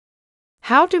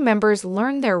How do members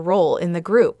learn their role in the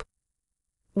group?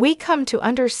 We come to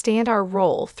understand our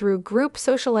role through group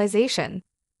socialization.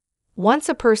 Once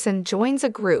a person joins a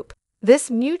group,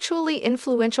 this mutually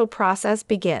influential process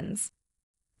begins.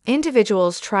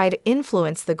 Individuals try to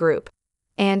influence the group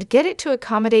and get it to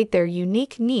accommodate their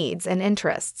unique needs and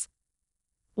interests,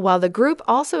 while the group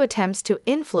also attempts to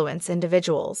influence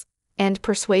individuals and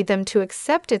persuade them to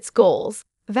accept its goals,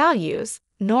 values,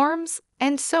 norms,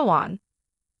 and so on.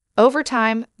 Over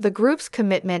time, the group's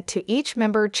commitment to each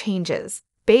member changes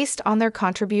based on their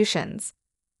contributions.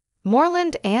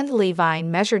 Moreland and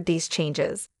Levine measured these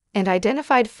changes and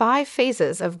identified 5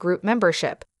 phases of group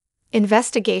membership: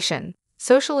 investigation,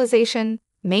 socialization,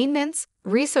 maintenance,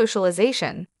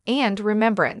 resocialization, and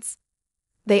remembrance.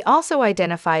 They also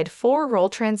identified 4 role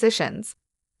transitions: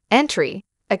 entry,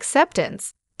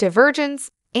 acceptance,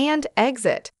 divergence, and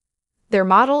exit. Their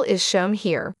model is shown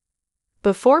here.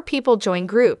 Before people join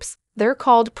groups, they're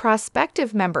called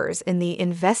prospective members in the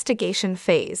investigation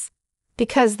phase.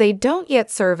 Because they don't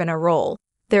yet serve in a role,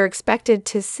 they're expected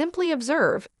to simply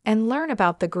observe and learn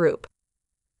about the group.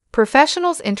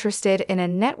 Professionals interested in a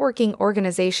networking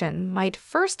organization might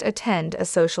first attend a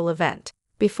social event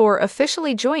before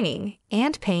officially joining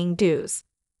and paying dues.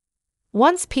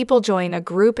 Once people join a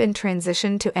group and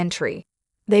transition to entry,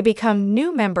 they become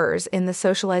new members in the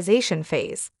socialization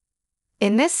phase.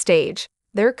 In this stage,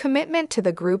 their commitment to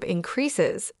the group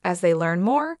increases as they learn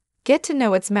more, get to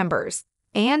know its members,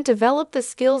 and develop the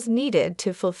skills needed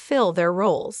to fulfill their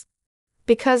roles.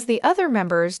 Because the other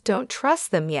members don't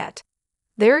trust them yet,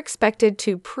 they're expected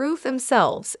to prove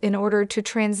themselves in order to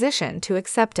transition to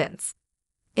acceptance.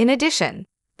 In addition,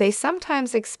 they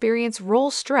sometimes experience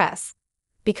role stress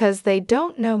because they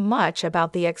don't know much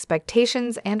about the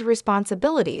expectations and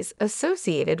responsibilities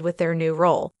associated with their new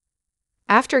role.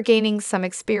 After gaining some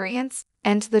experience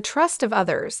and the trust of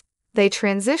others, they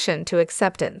transition to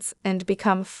acceptance and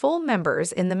become full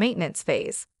members in the maintenance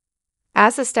phase.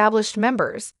 As established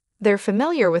members, they're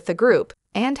familiar with the group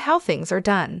and how things are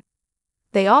done.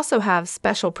 They also have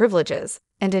special privileges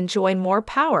and enjoy more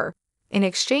power in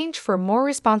exchange for more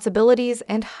responsibilities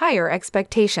and higher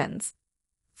expectations.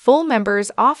 Full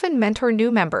members often mentor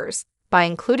new members by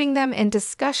including them in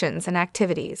discussions and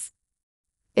activities.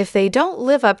 If they don't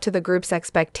live up to the group's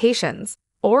expectations,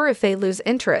 or if they lose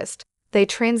interest, they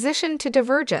transition to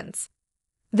divergence.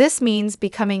 This means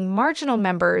becoming marginal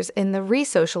members in the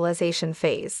resocialization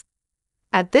phase.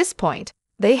 At this point,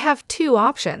 they have 2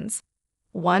 options.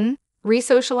 1.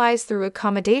 Resocialize through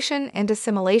accommodation and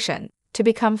assimilation to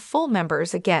become full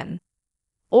members again.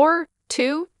 Or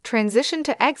 2. Transition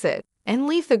to exit and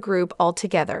leave the group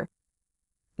altogether.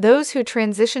 Those who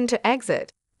transition to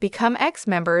exit become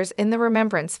ex-members in the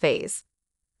remembrance phase.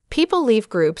 People leave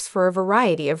groups for a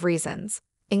variety of reasons,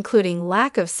 including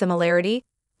lack of similarity,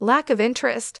 lack of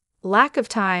interest, lack of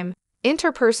time,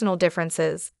 interpersonal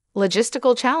differences,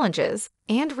 logistical challenges,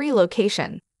 and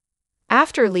relocation.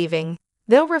 After leaving,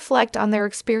 they'll reflect on their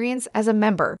experience as a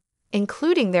member,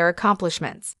 including their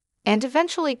accomplishments, and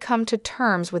eventually come to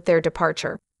terms with their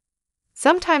departure.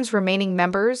 Sometimes remaining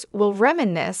members will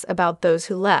reminisce about those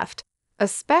who left,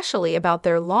 especially about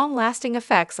their long-lasting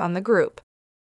effects on the group.